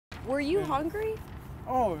Were you hungry?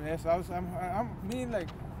 Oh yes, I was. I'm mean like.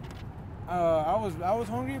 I was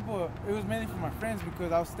hungry, but it was mainly for my friends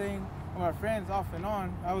because I was staying with my friends off and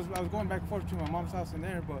on. I was going back and forth to my mom's house and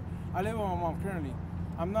there, but I live with my mom currently.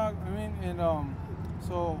 I'm not. I mean, and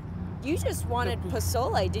so. You just wanted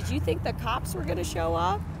pozole. Did you think the cops were gonna show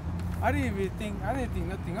up? I didn't think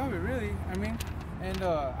nothing of it really. I mean, and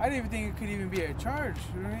I didn't even think it could even be a charge.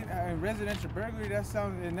 You know what I mean? Residential burglary.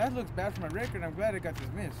 That looks bad for my record. I'm glad it got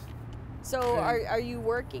dismissed. So are you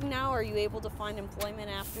working now? Are you able to find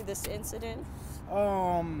employment after this incident?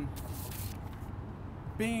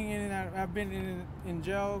 Being in and out, I've been in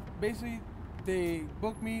jail. Basically, they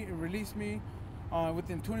booked me and released me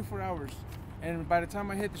within 24 hours. And by the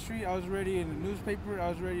time I hit the street, I was already in the newspaper. I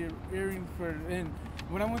was already airing for. And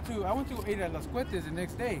when I went to eat at Las Cuetas the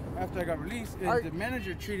next day after I got released. And the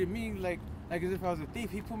manager treated me like as if I was a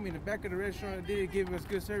thief. He put me in the back of the restaurant. Didn't give us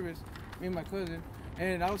good service. Me and my cousin.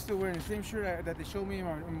 And I was still wearing the same shirt that they showed me in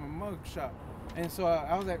my mug shop. And so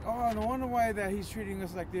I was like, oh, no wonder why that he's treating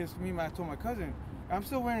us like this. I told my cousin, I'm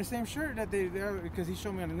still wearing the same shirt that because he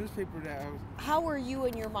showed me on the newspaper that I was. How are you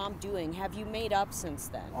and your mom doing? Have you made up since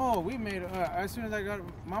then? Oh, we made as soon as I got,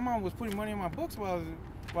 my mom was putting money in my books while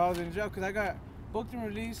I was in jail because I got booked and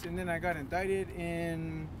released, and then I got indicted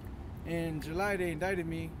in July. They indicted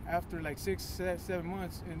me after like 6-7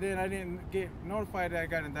 months, and then I didn't get notified that I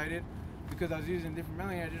got indicted because I was using different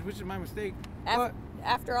mailing addresses, which is my mistake.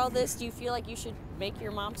 After all this, do you feel like you should make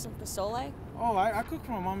your mom some pozole? Oh, I cook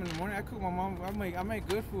for my mom in the morning. I cook my mom. I make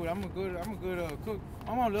good food. I'm a good cook.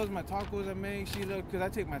 My mom loves my tacos I make. She loves because I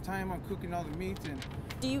take my time on cooking all the meats and.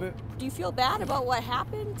 Do you feel bad about what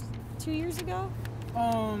happened 2 years ago?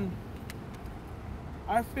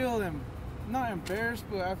 I feel not embarrassed,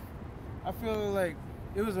 but I feel like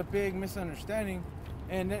it was a big misunderstanding.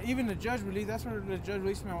 And even the judge released, that's where the judge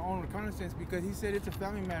released me on own reconnaissance because he said it's a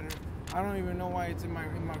family matter. I don't even know why it's in my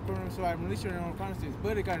courtroom, so I released it on own reconnaissance.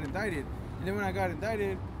 But it got indicted. And then when I got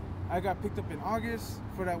indicted, I got picked up in August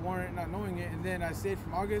for that warrant, not knowing it. And then I stayed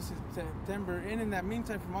from August to September. And in that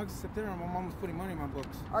meantime, from August to September, my mom was putting money in my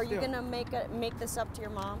books. Are you going to make this up to your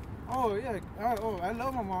mom? Oh, yeah. I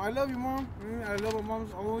love my mom. I love you, Mom. I love my mom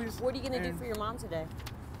always. What are you going to do for your mom today?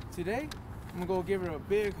 Today, I'm going to go give her a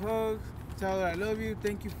big hug. Tell her I love you.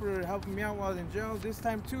 Thank you for helping me out while I was in jail. This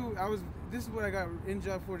time too, this is what I got in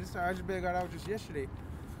jail for. This time I just barely got out just yesterday,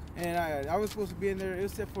 and I was supposed to be in there. It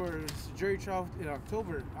was set for jury trial in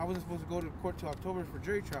October. I wasn't supposed to go to court till October for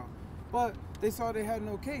jury trial, but they saw they had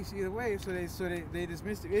no case either way, so they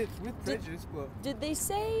dismissed it. It's with prejudice. But did they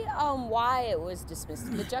say why it was dismissed?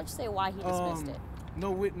 Did the judge say why he dismissed it?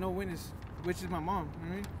 No witness, which is my mom. You know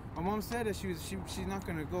what I mean? My mom said that she's not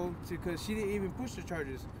gonna go to because she didn't even push the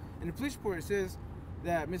charges. In the police report, it says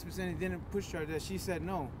that Miss Vicente didn't push charges, that she said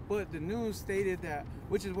no. But the news stated that,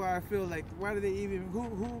 which is why I feel like, why do they even,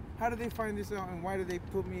 how did they find this out and why did they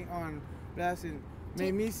put me on blast and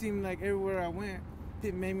made me seem like everywhere I went,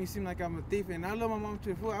 it made me seem like I'm a thief. And I love my mom to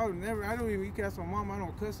the full. You can ask my mom, I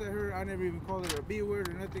don't cuss at her. I never even call her a B word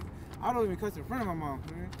or nothing. I don't even cuss in front of my mom.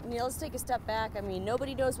 Yeah, let's take a step back. I mean,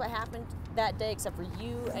 nobody knows what happened that day except for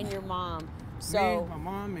you and your mom. So me, my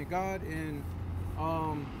mom, and God, and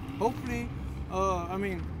hopefully,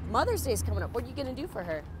 Mother's Day is coming up. What are you gonna do for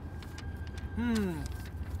her?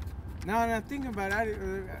 Now that I'm thinking about it,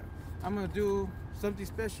 I'm gonna do something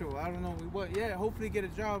special. I don't know what. Yeah, hopefully get a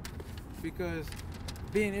job because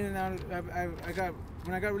being in and out.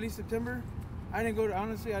 When I got released September, I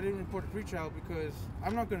didn't report to pretrial because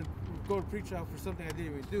I'm not gonna go to pretrial for something I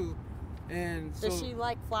didn't even do. And does she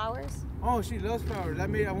like flowers? Oh, she loves flowers. I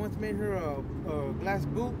once made her a glass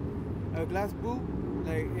boot.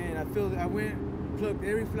 And I went plucked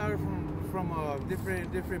every flower from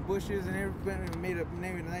different bushes and everything, made a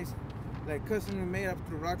nice custom made up,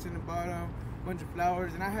 put rocks in the bottom, bunch of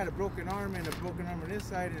flowers, and I had a broken arm on this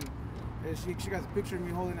side, and she got a picture of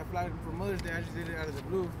me holding that flower for Mother's Day. I just did it out of the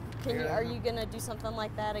blue. Are you gonna do something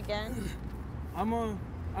like that again? I'm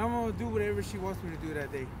gonna do whatever she wants me to do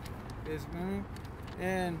that day.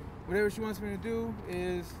 And whatever she wants me to do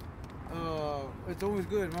is. It's always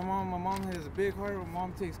good. My mom has a big heart. My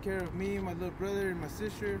mom takes care of me, my little brother, and my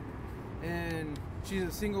sister. And she's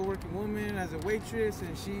a single working woman as a waitress,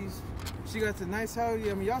 and she got a nice house.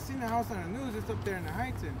 I mean, y'all seen the house on the news. It's up there in the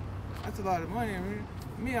Heights, and that's a lot of money.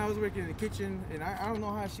 I was working in the kitchen, and I don't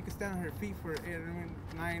know how she could stand on her feet for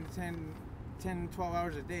 9, 10, 12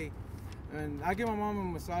 hours a day. And I give my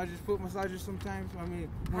mom foot massages sometimes.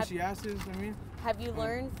 When she asks us, Have you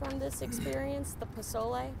learned from this experience, the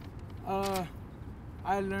pozole?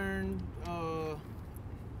 I learned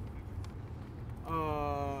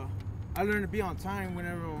to be on time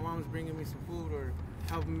whenever my mom's bringing me some food, or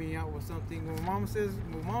helping me out with something. When mom says,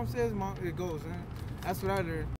 it goes. Huh? That's what I learned.